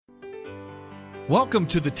Welcome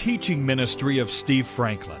to the teaching ministry of Steve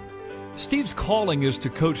Franklin. Steve's calling is to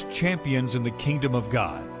coach champions in the kingdom of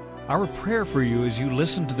God. Our prayer for you as you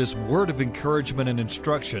listen to this word of encouragement and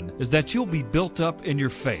instruction is that you'll be built up in your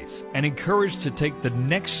faith and encouraged to take the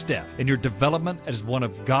next step in your development as one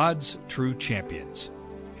of God's true champions.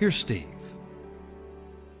 Here's Steve.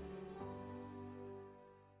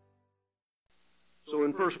 So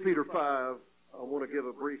in 1 Peter 5, I want to give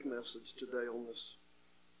a brief message today on this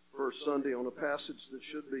first Sunday on a passage that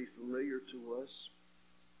should be familiar to us.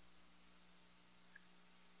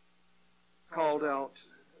 Called out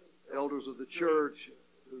elders of the church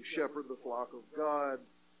who shepherd the flock of God.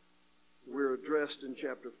 We're addressed in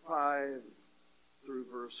chapter 5 through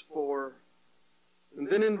verse 4. And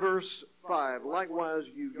then in verse 5, likewise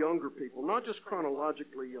you younger people, not just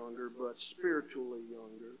chronologically younger, but spiritually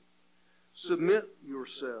younger, submit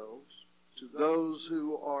yourselves to those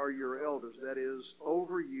who are your elders, that is,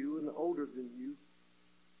 over you and older than you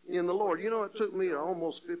in the Lord. You know, it took me at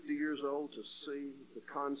almost 50 years old to see the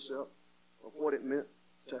concept of what it meant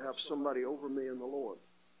to have somebody over me in the Lord.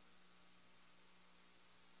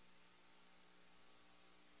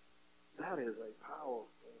 That is a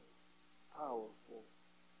powerful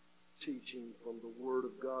teaching from the Word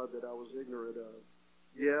of God that I was ignorant of.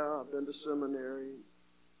 Yeah, I've been to seminary,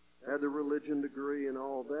 had the religion degree and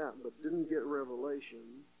all that, but didn't get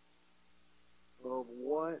revelation of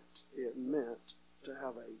what it meant to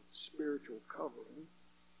have a spiritual covering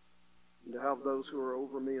and to have those who are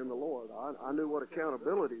over me in the Lord. I knew what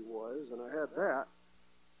accountability was, and I had that,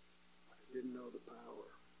 but I didn't know the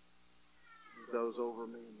power of those over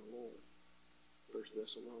me in the Lord. 1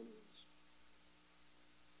 Thessalonians.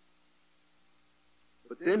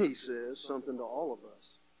 But then he says something to all of us.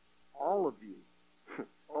 All of you,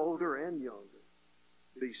 older and younger,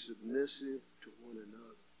 be submissive to one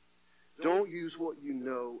another. Don't use what you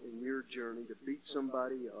know in your journey to beat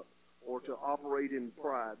somebody up or to operate in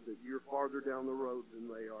pride that you're farther down the road than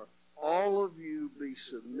they are. All of you be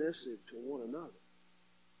submissive to one another.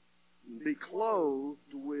 Be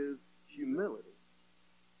clothed with humility.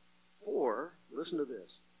 For, listen to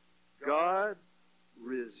this, God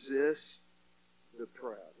resists the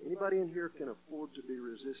proud. Anybody in here can afford to be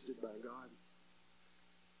resisted by God?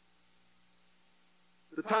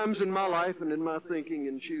 The times in my life and in my thinking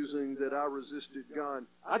and choosing that I resisted God,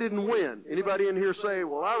 I didn't win. Anybody in here say,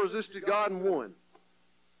 well, I resisted God and won?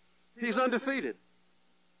 He's undefeated.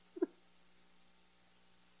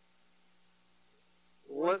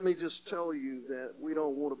 Let me just tell you that we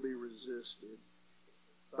don't want to be resisted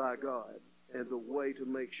by God. And the way to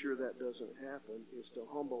make sure that doesn't happen is to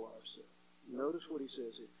humble ourselves. Notice what he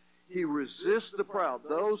says here. He resists the proud,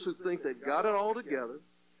 those who think they've got it all together,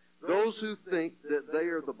 those who think that they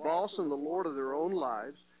are the boss and the Lord of their own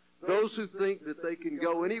lives, those who think that they can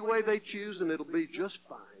go any way they choose and it'll be just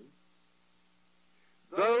fine,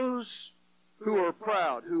 those who are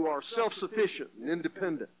proud, who are self-sufficient and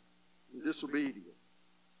independent and disobedient.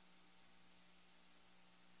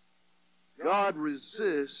 God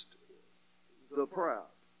resists the proud,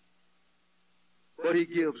 but He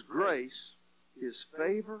gives grace, His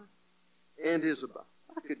favor, and His abundance.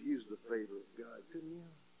 I could use the favor of God, couldn't you?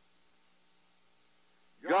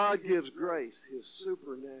 God gives grace, His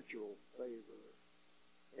supernatural favor,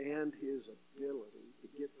 and His ability to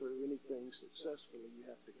get through anything successfully you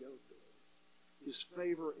have to go through. His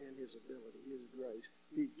favor and His ability, His grace,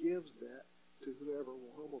 He gives that to whoever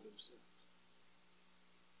will humble themselves.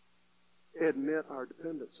 Admit our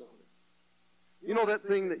dependence on Him. You know that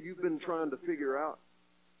thing that you've been trying to figure out?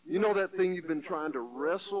 You know that thing you've been trying to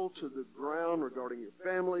wrestle to the ground regarding your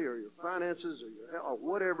family or your finances or your health or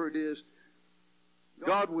whatever it is?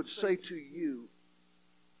 God would say to you,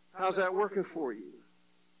 how's that working for you?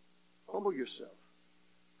 Humble yourself.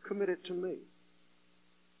 Commit it to me.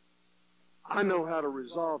 I know how to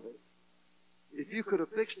resolve it. If you could have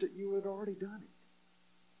fixed it, you would have already done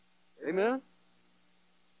it. Amen?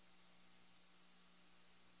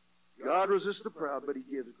 God resists the proud, but He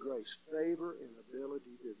gives grace, favor, and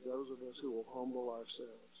ability to those of us who will humble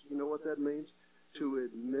ourselves. You know what that means? To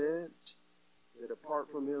admit that apart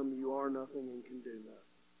from Him you are nothing and can do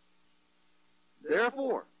nothing.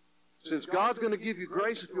 Therefore, since God's going to give you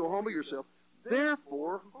grace if you'll humble yourself,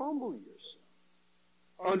 therefore humble yourself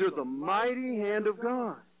under the mighty hand of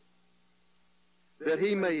God, that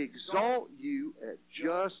He may exalt you at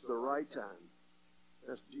just the right time.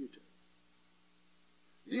 That's due time.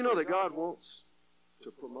 Do you know that God wants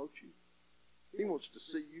to promote you? He wants to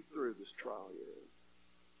see you through this trial you're in.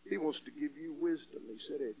 He wants to give you wisdom. He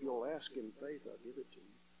said, if you'll ask in faith, I'll give it to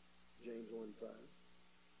you. James 1:5.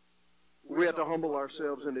 We have to humble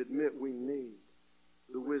ourselves and admit we need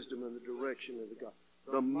the wisdom and the direction of the God.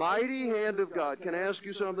 The mighty hand of God. Can I ask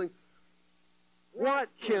you something? What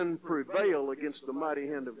can prevail against the mighty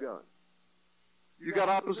hand of God? You got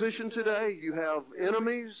opposition today. You have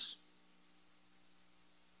enemies.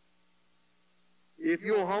 If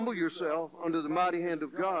you'll humble yourself under the mighty hand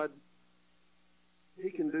of God,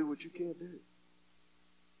 He can do what you can't do.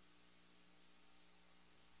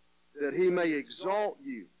 That He may exalt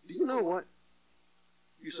you. Do you know what?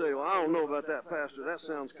 You say, well, I don't know about that, Pastor. That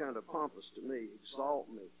sounds kind of pompous to me. Exalt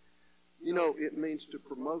me. You know, it means to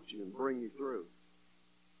promote you and bring you through.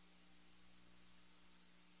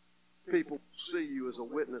 People see you as a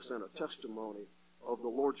witness and a testimony of the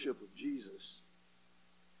Lordship of Jesus.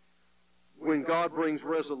 When God brings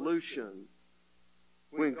resolution,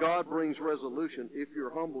 if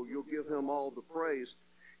you're humble, you'll give Him all the praise.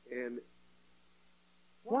 And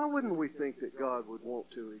why wouldn't we think that God would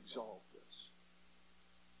want to exalt us?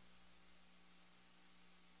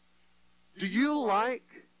 Do you like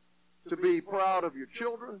to be proud of your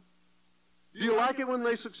children? Do you like it when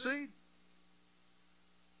they succeed?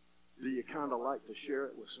 Do you kind of like to share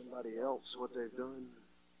it with somebody else, what they've done?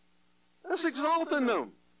 That's exalting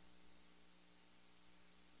them.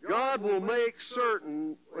 God will make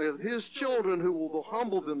certain with His children who will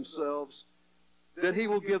humble themselves that He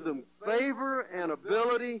will give them favor and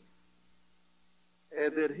ability,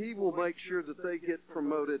 and that He will make sure that they get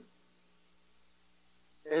promoted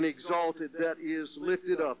and exalted, that is,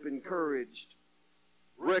 lifted up, encouraged,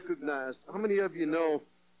 recognized. How many of you know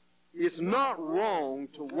it's not wrong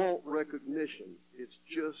to want recognition? It's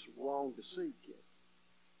just wrong to seek it.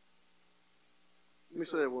 Let me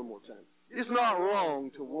say that one more time. It's not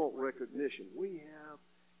wrong to want recognition. We have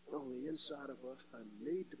on the inside of us a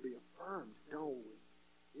need to be affirmed, don't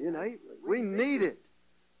we? Innately. We need it.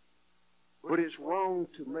 But it's wrong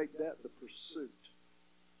to make that the pursuit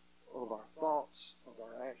of our thoughts, of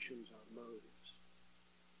our actions, our motives.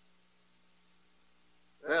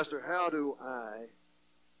 Pastor, how do I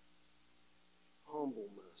humble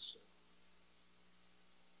myself?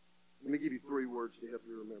 Let me give you 3 words to help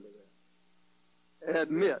you remember that.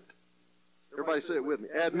 Admit. Everybody say it with me.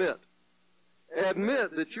 Admit.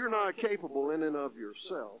 Admit that you're not capable in and of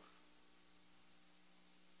yourself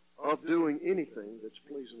of doing anything that's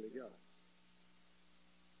pleasing to God.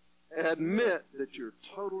 Admit that you're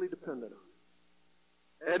totally dependent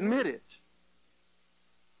on Him. Admit it.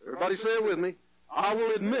 Everybody say it with me. I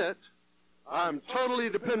will admit I'm totally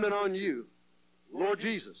dependent on you, Lord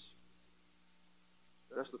Jesus.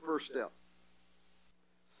 That's the first step.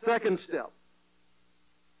 Second step.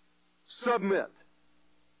 Submit.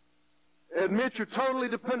 Admit you're totally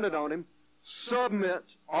dependent on Him. Submit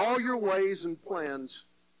all your ways and plans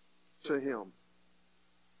to Him.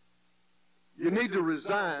 You need to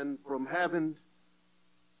resign from having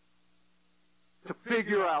to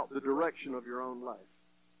figure out the direction of your own life.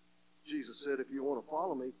 Jesus said, if you want to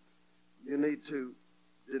follow me, you need to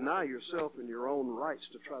deny yourself and your own rights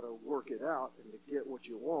to try to work it out and to get what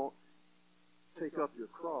you want. Take up your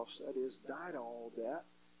cross, that is, die to all that,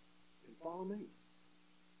 and follow me.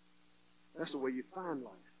 That's the way you find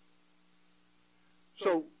life.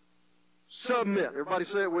 So, submit. Everybody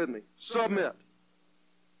say it with me. Submit.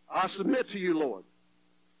 I submit to you, Lord.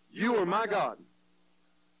 You are my God.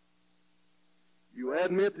 You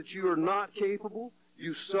admit that you are not capable.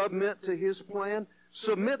 You submit to His plan.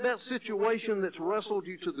 Submit that situation that's wrestled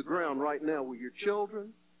you to the ground right now with your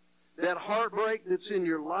children, that heartbreak that's in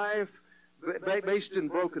your life based in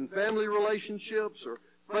broken family relationships or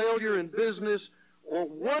failure in business or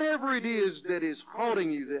whatever it is that is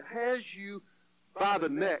haunting you, that has you by the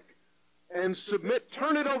neck, and submit.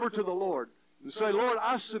 Turn it over to the Lord and say, Lord,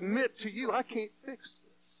 I submit to you. I can't fix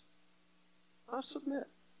this. I submit.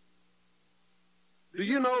 Do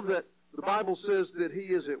you know that the Bible says that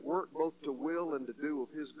He is at work both to will and to do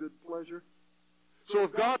of His good pleasure? So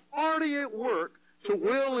if God's already at work to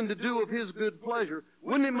will and to do of His good pleasure,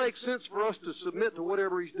 wouldn't it make sense for us to submit to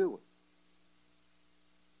whatever He's doing?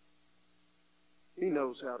 He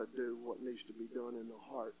knows how to do what needs to be done in the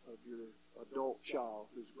heart of your adult child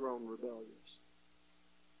who's grown rebellious.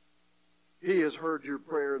 He has heard your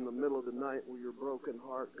prayer in the middle of the night with your broken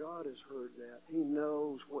heart. God has heard that. He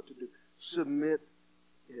knows what to do. Submit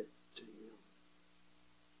it to Him.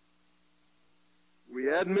 We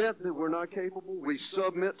admit that we're not capable. We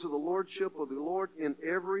submit to the Lordship of the Lord in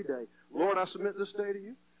every day. Lord, I submit this day to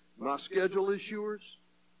you. My schedule is yours.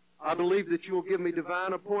 I believe that you will give me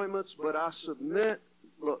divine appointments, but I submit.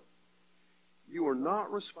 Look, you are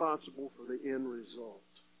not responsible for the end result.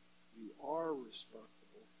 You are responsible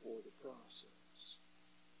for the process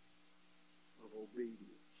of obedience.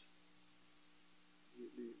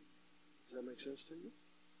 Does that make sense to you?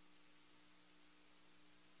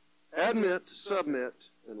 Admit, submit,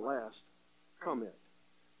 and last, commit.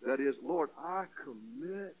 That is, Lord, I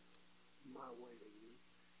commit my way to you,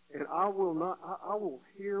 and I will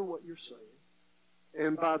hear what you're saying,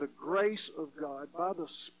 and by the grace of God, by the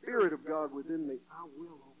Spirit of God within me, I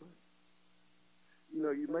will obey. You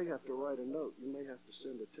know, you may have to write a note. You may have to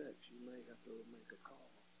send a text. You may have to make a call.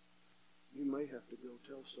 You may have to go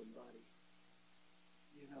tell somebody,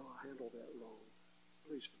 you know, I handled that wrong.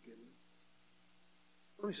 Please forgive me.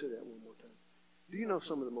 Let me say that one more time. Do you know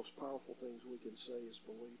some of the most powerful things we can say as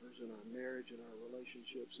believers in our marriage and our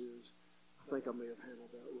relationships is, I think I may have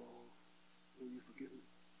handled that wrong. Will you forgive me?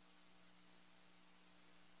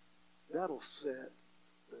 That'll set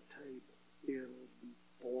the table. It'll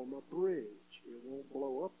form a bridge. It won't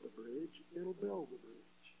blow up the bridge. It'll build the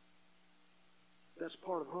bridge. That's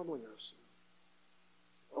part of humbling ourselves.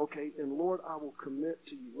 Okay, and Lord, I will commit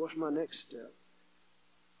to you. What's my next step?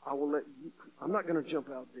 I will let you, I'm not going to jump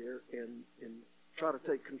out there and try to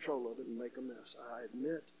take control of it and make a mess. I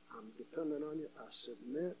admit I'm dependent on you. I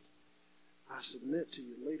submit to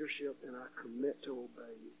your leadership, and I commit to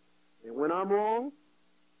obey you. And when I'm wrong,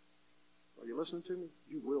 are you listening to me?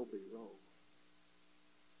 You will be wrong.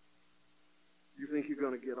 You think you're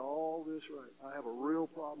going to get all this right. I have a real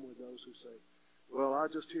problem with those who say, well, I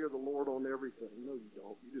just hear the Lord on everything. No, you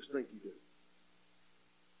don't. You just think you do.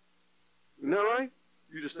 Isn't that right?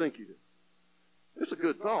 You just think you do. It's a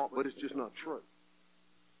good thought, but it's just not true.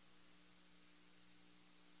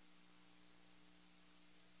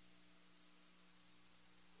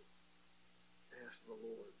 Ask the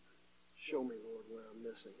Lord, show me, Lord, where I'm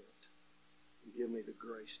missing it, and give me the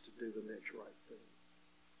grace to do the next right thing.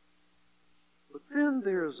 But then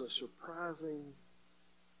there's a surprising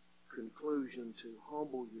conclusion to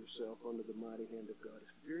humble yourself under the mighty hand of God.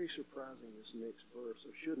 It's very surprising, this next verse.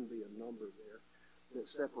 There shouldn't be a number there that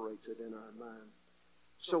separates it in our mind.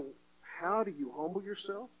 So how do you humble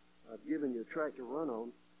yourself? I've given you a track to run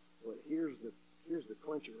on, but here's the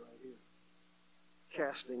clincher right here.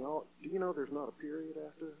 Casting all. Do you know there's not a period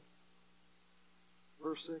after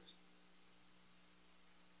verse 6?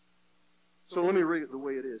 So let me read it the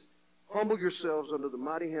way it is. Humble yourselves under the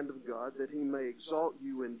mighty hand of God, that he may exalt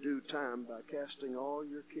you in due time by casting all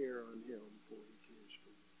your care on him, for he cares for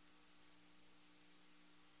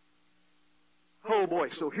you. Oh boy,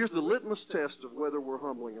 so here's the litmus test of whether we're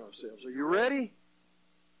humbling ourselves. Are you ready?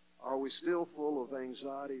 Are we still full of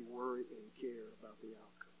anxiety, worry, and care about the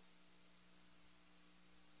outcome?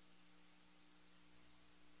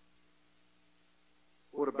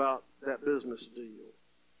 What about that business deal?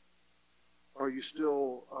 Are you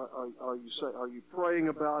still, are you praying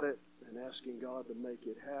about it and asking God to make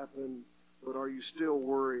it happen, but are you still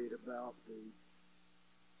worried about the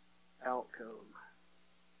outcome?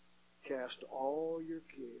 Cast all your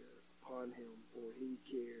care upon him, for he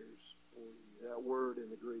cares for you. That word in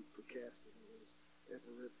the Greek for casting is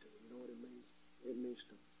epirypto. You know what it means? It means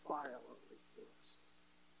to violently thrust.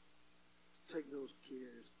 Take those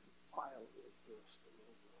cares and violently thrust them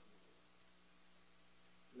over on the Lord.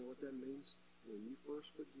 You know what that means? When you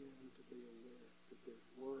first begin to be aware that there's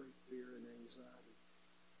worry, fear, and anxiety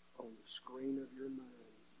on the screen of your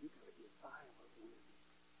mind, you've got to get violent with it.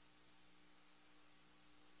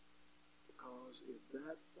 Because if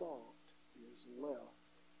that thought is left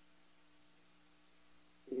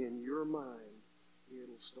in your mind,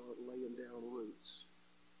 it'll start laying down roots.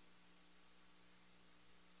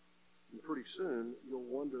 And pretty soon, you'll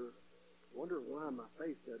wonder why my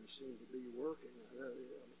faith doesn't seem to be working.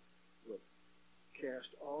 Look, cast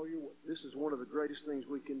all your... This is one of the greatest things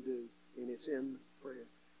we can do, and it's in prayer.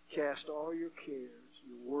 Cast all your cares,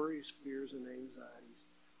 your worries, fears, and anxieties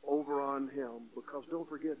over on him, because don't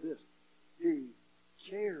forget this, he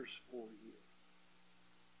cares for you.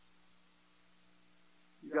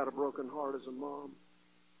 You got a broken heart as a mom,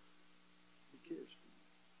 he cares for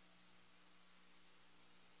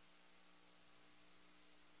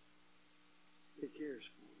you. He cares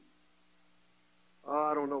for you. Oh,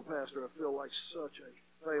 I don't know, Pastor. I feel like such a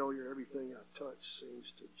failure. Everything I touch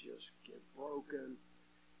seems to just get broken.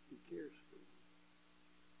 He cares for you.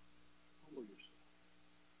 Humble yourself.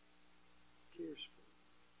 He cares for you.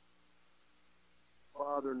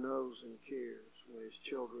 Father knows and cares when his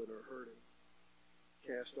children are hurting.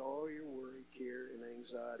 Cast all your worry, care, and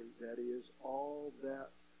anxiety. That is, all of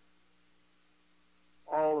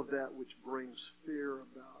that which brings fear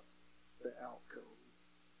about the outcome.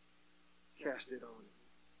 Cast it on him.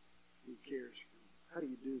 He cares for you. How do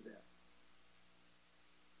you do that?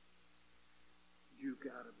 You've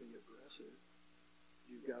got to be aggressive.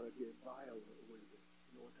 You've got to get violent with it.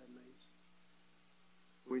 You know what that means?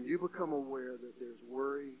 when you become aware that there's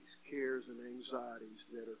worries, cares, and anxieties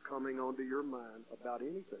that are coming onto your mind about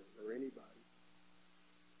anything or anybody,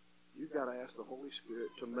 you've got to ask the Holy Spirit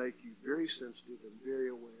to make you very sensitive and very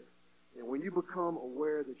aware. And when you become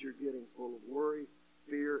aware that you're getting full of worry,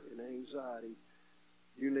 fear, and anxiety,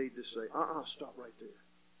 you need to say, stop right there.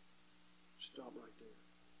 Stop right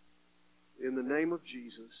there. In the name of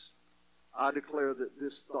Jesus, I declare that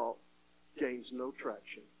this thought gains no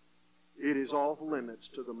traction. It is off limits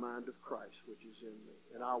to the mind of Christ which is in me.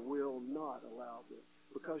 And I will not allow this.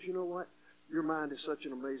 Because you know what? Your mind is such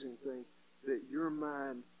an amazing thing that your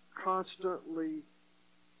mind constantly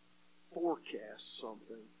forecasts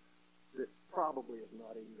something that probably is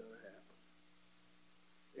not even going to happen.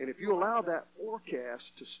 And if you allow that forecast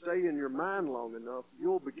to stay in your mind long enough,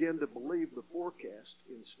 you'll begin to believe the forecast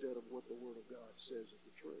instead of what the Word of God says is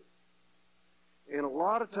the truth. And a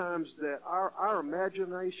lot of times that our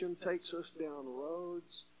imagination takes us down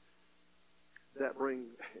roads that bring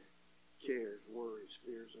cares, worries,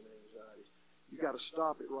 fears, and anxieties. You've got to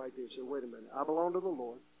stop it right there and say, wait a minute, I belong to the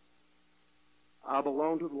Lord. I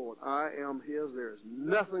belong to the Lord. I am His. There is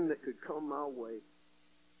nothing that could come my way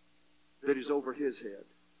that is over His head.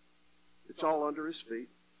 It's all under His feet.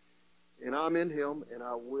 And I'm in Him, and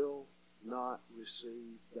I will not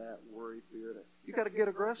receive that worry, fear. You've got to get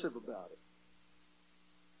aggressive about it.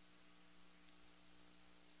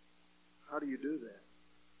 How do you do that?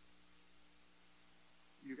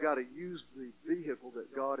 You've got to use the vehicle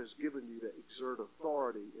that God has given you to exert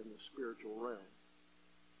authority in the spiritual realm.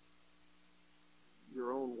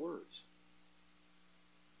 Your own words.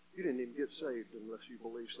 You didn't even get saved unless you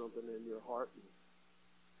believed something in your heart and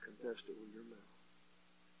confessed it with your mouth.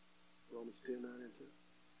 Romans 10, 9, and 10.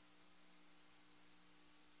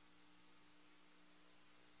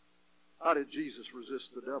 How did Jesus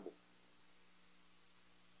resist the devil?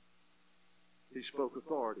 He spoke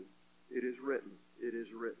authority. It is written. It is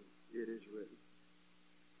written. It is written.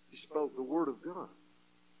 He spoke the Word of God.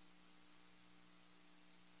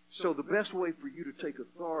 So the best way for you to take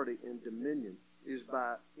authority and dominion is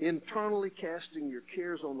by internally casting your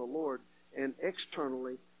cares on the Lord and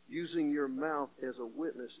externally using your mouth as a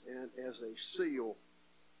witness and as a seal.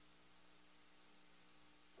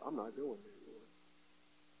 I'm not going there, Lord.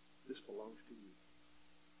 This belongs to you.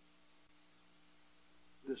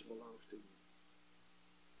 This belongs to you.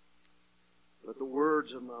 Let the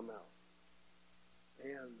words of my mouth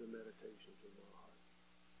and the meditations of my heart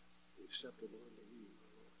be acceptable unto you, my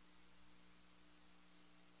Lord.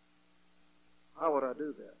 How would I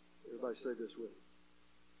do that? Everybody say this with me.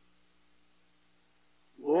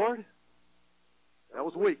 Lord, that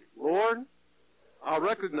was weak. Lord, I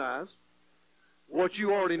recognize what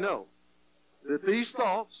you already know, that these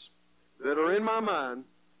thoughts that are in my mind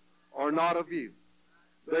are not of you.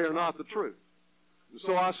 They are not the truth. And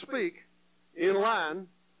so I speak in line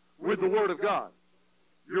with the Word of God.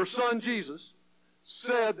 Your Son Jesus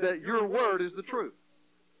said that your Word is the truth.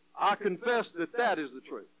 I confess that that is the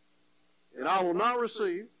truth. And I will not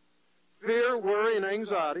receive fear, worry, and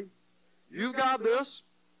anxiety. You've got this.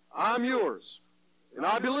 I'm yours. And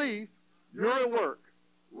I believe you're at work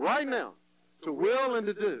right now to will and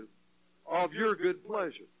to do of your good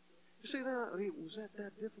pleasure. You see that? Was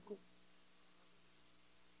that difficult?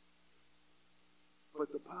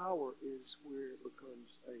 But the power is where it becomes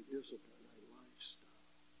a discipline, a lifestyle,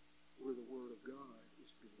 where the Word of God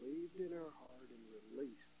is believed in our heart and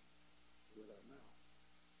released with our mouth.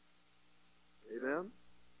 Amen?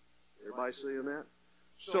 Everybody seeing that?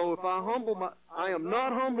 So if I am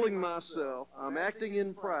not humbling myself, I'm acting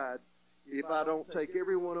in pride if I don't take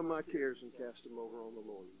every one of my cares and cast them over on the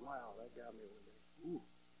Lord. Wow, that got me one day.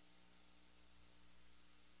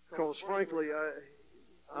 Because frankly,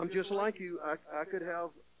 I'm just like you. I could have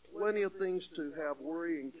plenty of things to have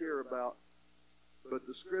worry and care about, but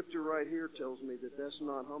the Scripture right here tells me that that's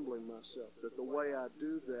not humbling myself, that the way I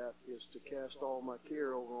do that is to cast all my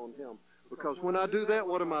care over on Him. Because when I do that,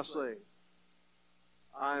 what am I saying?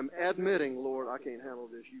 I'm admitting, Lord, I can't handle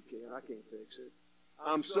this, you can. I can't fix it.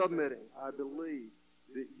 I'm submitting. I believe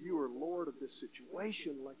that you are Lord of this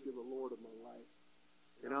situation like you're the Lord of my life.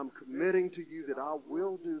 And I'm committing to you that I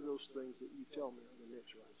will do those things that you tell me are the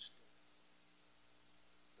next right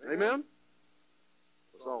step. Amen?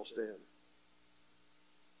 Let's all stand.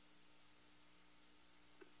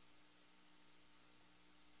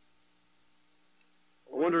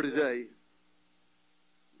 I wonder today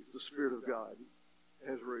if the Spirit of God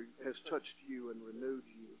has touched you and renewed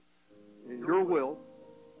you in your will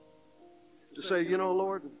to say, you know,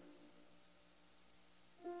 Lord,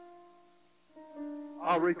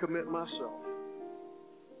 I'll recommit myself.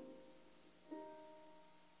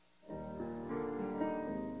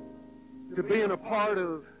 to being a part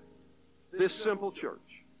of this simple church.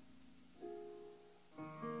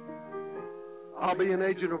 I'll be an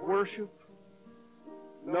agent of worship,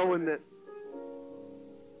 knowing that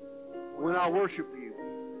when I worship you,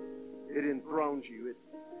 it enthrones you.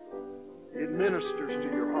 It ministers to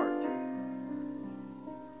your heart.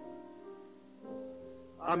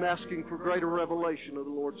 I'm asking for greater revelation of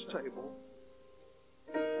the Lord's table,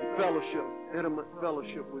 fellowship, intimate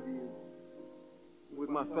fellowship with you, with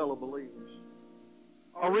my fellow believers.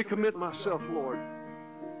 I'll recommit myself, Lord,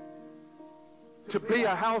 to be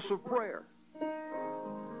a house of prayer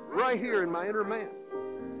right here in my inner man.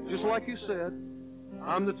 Just like you said,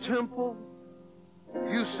 I'm the temple.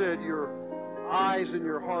 You said your eyes and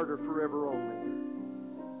your heart are forever on me.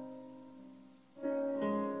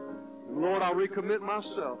 Lord, I recommit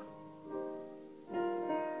myself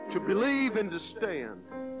to believe and to stand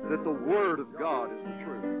that the Word of God is the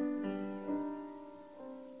truth.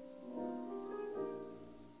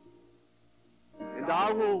 And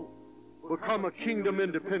I will become a kingdom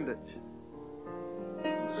independent.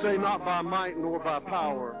 Say, not by might nor by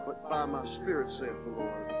power, but by my Spirit, saith the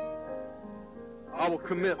Lord. I will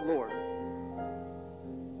commit, Lord,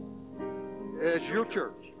 as your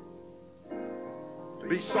church, to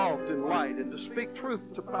be salt and light and to speak truth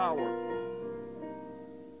to power,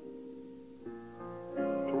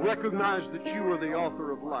 to recognize that you are the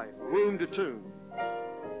author of life, womb to tomb,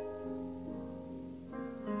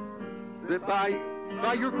 that by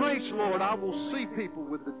your grace, Lord, I will see people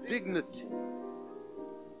with the dignity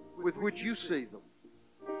with which you see them.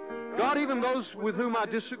 God, even those with whom I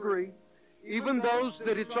disagree, even those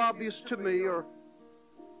that it's obvious to me are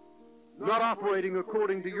not operating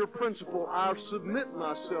according to your principle, I'll submit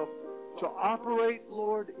myself to operate,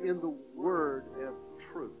 Lord, in the Word of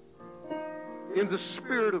truth, in the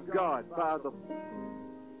Spirit of God,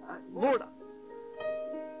 Lord,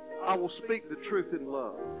 I will speak the truth in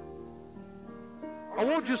love. I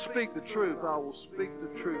won't just speak the truth, I will speak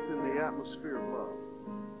the truth in the atmosphere of love.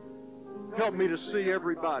 Help me to see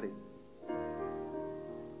everybody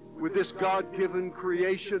with this God-given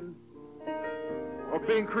creation of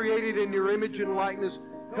being created in your image and likeness.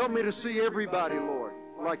 Help me to see everybody, Lord,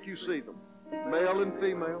 like you see them, male and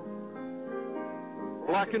female,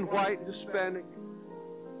 black and white, Hispanic,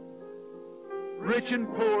 rich and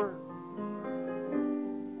poor.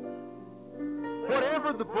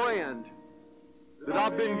 Whatever the brand that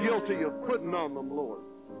I've been guilty of putting on them, Lord,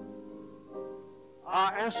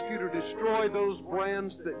 I ask you to destroy those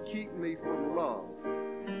brands that keep me from love,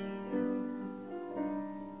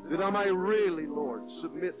 that I may really, Lord,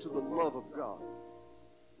 submit to the love of God,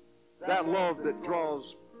 that love that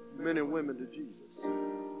draws men and women to Jesus.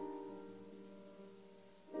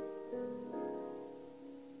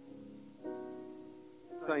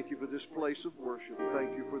 Thank you for this place of worship.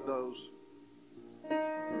 Thank you for those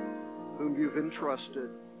whom you've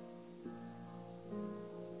entrusted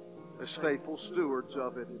as faithful stewards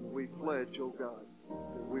of it, and we pledge, oh God,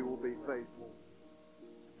 that we will be faithful.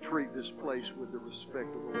 Treat this place with the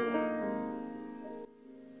respect of the Lord.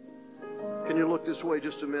 Can you look this way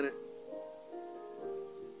just a minute?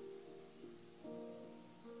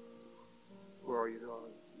 Where are you,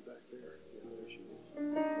 darling? You back there? Yeah, there she is.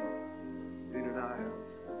 Dean and I have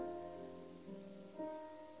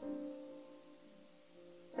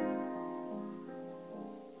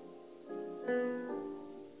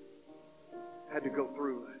had to go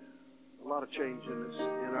through a lot of change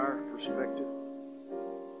in our perspective.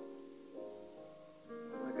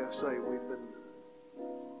 Like I say, we've been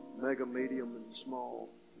mega, medium, and small.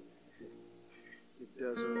 It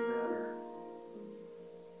doesn't matter.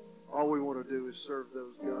 All we want to do is serve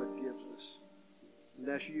those God gives us. And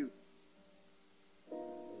that's you.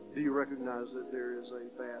 Do you recognize that there is a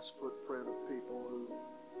vast footprint of people who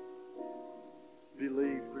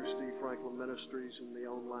believe through Steve Franklin Ministries and the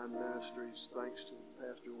online ministries, thanks to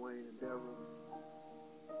Pastor Wayne and Deborah?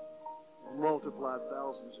 Multiplied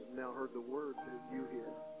thousands have now heard the word that you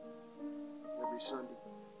hear every Sunday.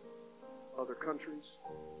 Other countries,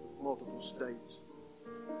 multiple states.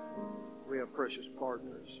 We have precious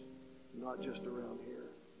partners, not just around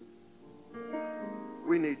here.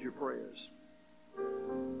 We need your prayers.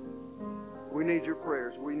 We need your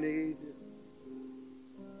prayers.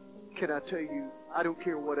 Can I tell you, I don't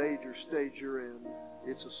care what age or stage you're in,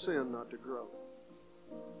 it's a sin not to grow.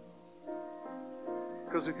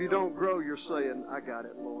 Because if you don't grow, you're saying, I got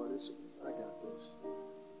it, Lord. I got this.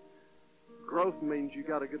 Growth means you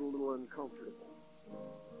got to get a little uncomfortable.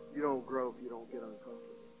 You don't grow if you don't get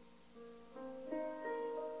uncomfortable.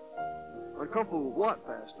 Uncomfortable with what,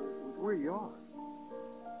 Pastor? With where you are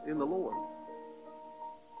in the Lord.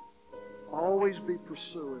 Always be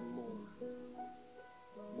pursuing more.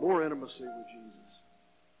 intimacy with Jesus.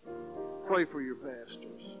 Pray for your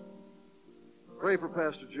pastors. Pray for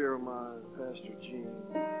Pastor Jeremiah and Pastor Gene,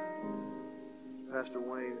 Pastor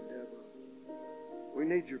Wayne and Deborah. We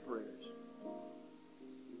need your prayers.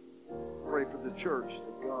 Pray for the church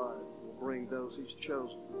that God will bring those He's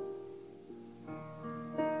chosen.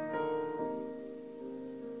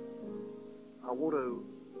 I want to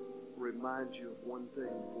remind you of one thing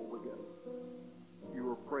before we go. You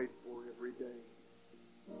are prayed for every day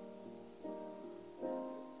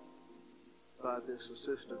by this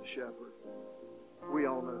assistant shepherd. We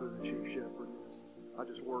all know who the chief shepherd is. I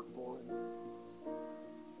just work for him.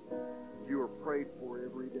 You are prayed for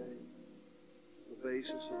every day. The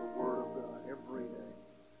basis of the Word of God every day.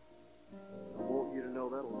 I want you to know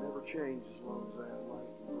that will never change as long as I have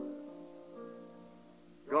life and breath.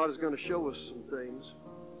 God is going to show us some things,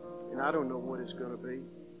 and I don't know what it's going to be,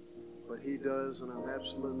 but He does, and I'm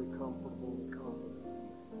absolutely comfortable and confident.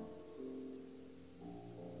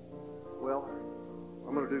 Well,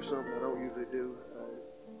 I'm going to do something I don't usually do.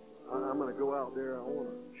 I'm going to go out there. I want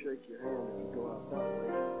to shake your hand if you go out that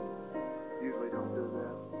way. Usually don't do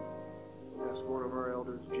that. Ask one of our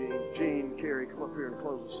elders, Gene Carey, come up here and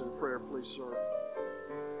close us in prayer, please, sir.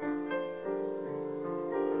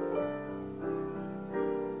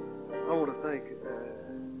 I want to thank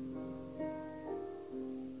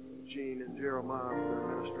Gene and Jeremiah for their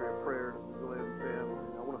ministry of prayer to the Glenn family.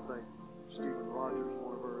 I want to thank Stephen Rogers,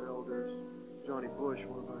 one of our elders, Johnny Bush,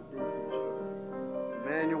 one of our deacons, for the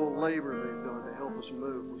manual labor they've done to help us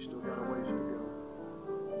move. We still got a ways to go.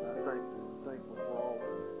 I'm thankful for all of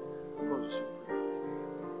them. Close us in prayer.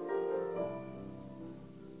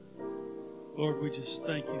 Lord, we just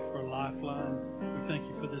thank you for Lifeline. We thank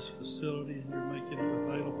you for this facility and you're making it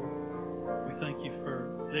available. We thank you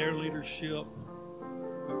for their leadership.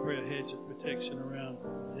 We pray a hedge of protection around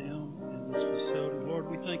them and this facility. Lord,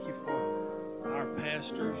 we thank you for our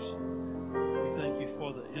pastors. We thank you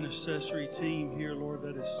for the intercessory team here, Lord.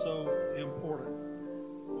 That is so important.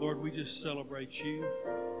 Lord, we just celebrate you.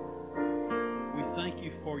 We thank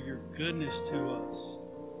you for your goodness to us.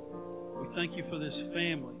 We thank you for this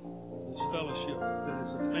family, this fellowship that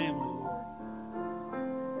is a family,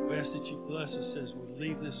 Lord. We ask that you bless us as we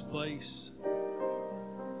leave this place.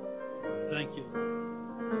 Thank you, Lord.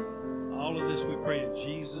 All of this we pray in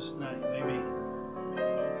Jesus' name. Amen.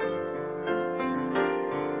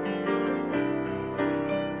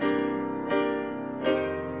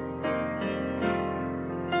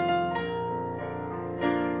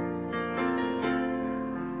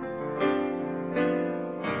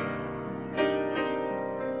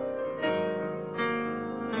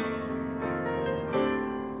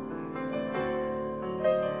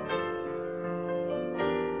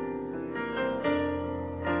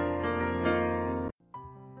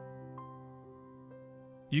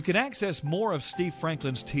 You can access more of Steve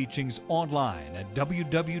Franklin's teachings online at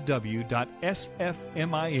www.sfmin.com.